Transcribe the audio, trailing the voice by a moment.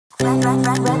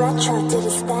Retro did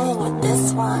his thing with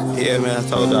this one. Yeah, man, I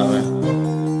told y'all,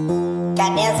 man.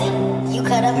 Goddamn, Z, you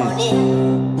cut up on it.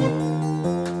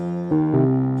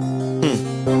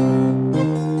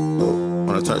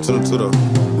 Wanna turn 2 to 2 though.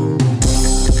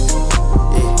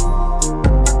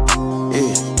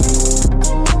 Yeah.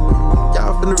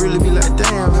 Y'all finna really be like,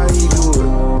 damn, how you do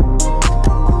it?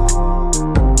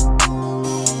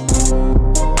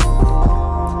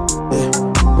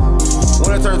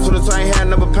 Turn to the train, had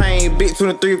number pain. Big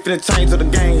 23 finna change to the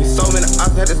game. So many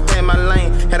options, had to stay in my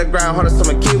lane. Had to grind harder so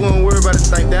my kid wouldn't worry about it.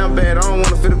 Think down bad, I don't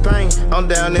wanna feel the pain. I'm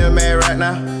down there mad right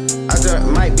now. I just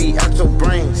might be out your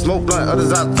brain. Smoke blunt,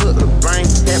 others I took the brain.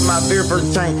 Had my very first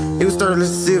chain. It was 30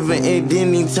 silver and it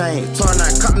didn't even change. Turn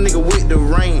out, caught a nigga with the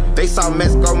rain. They saw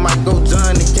Mexico, might go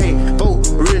Johnny K. Folk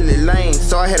really lame,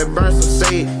 so I had to burn some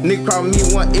shade. Nigga call me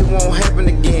one, it won't happen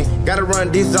again. Gotta run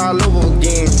this all over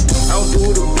again. I don't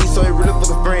do the beat, so it really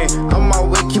fuck a friend. I'm on my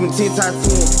way, keeping 10 times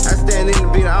 10. I stand in the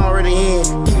beat, I already in.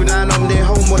 Keep an eye on me, then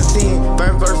hold more than 10.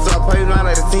 Very first, so I play 9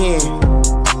 out of 10.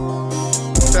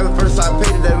 That's the first I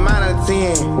paid it at 9 out of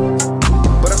 10.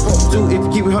 But I fuck you if you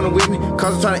keep it 100 with me.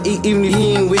 Cause I'm trying to eat even if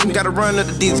you ain't with me. Gotta run to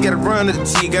the D's, gotta run to the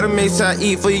T. Gotta make sure I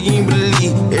eat for you ain't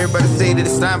believe. Everybody say that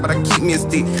it's time, but I keep me a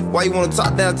stick. Why you wanna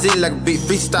talk down to it like a big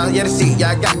freestyle? Yeah, the shit,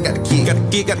 yeah, I got the kid. Gotta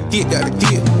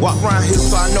get. Walk around here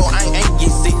so I know I ain't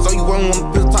get sick. So you won't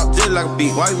wanna feel talk just like a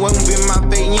bitch. Why you wanna be in my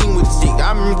face, you ain't with the shit.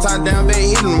 I remember tied down bad,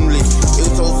 hitting them lit. It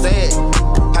was so sad.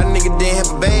 How the nigga didn't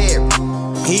have a bad.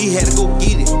 He had to go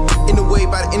get it. In the way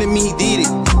by the enemy, he did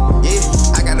it. Yeah,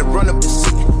 I gotta run up the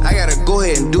shit. I gotta go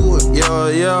ahead and do it. Yo,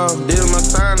 this is my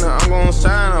sign. I'm gonna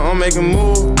shine. I'm making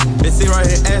move. They sit right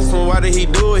here asking why did he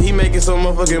do it. He making some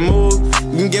motherfucking moves.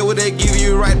 You can get what they give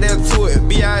you right there to it.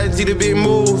 B.I.G. the big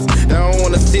moves. They don't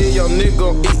wanna see your nigga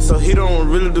gon' eat, so he don't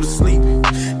really do the sleep.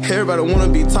 Everybody wanna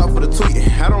be top for the tweet.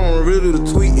 I don't really do the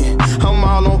tweeting. I'm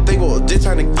all on Facebook, just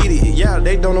trying to get it. Yeah,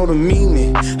 they don't know the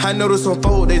meaning. I know there's some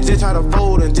fold, they just try to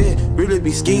fold and just really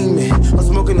be scheming. I'm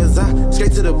smoking a Zot,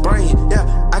 straight to the brain.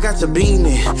 Yeah, I got your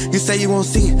beanie. You say you won't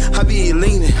see, I be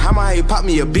leaning. I might pop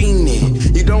me a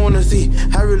beanie. You don't wanna see,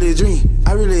 I really dream.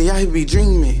 I be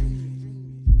dreaming.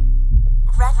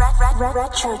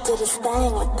 Retro did his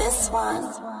thing with this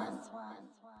one.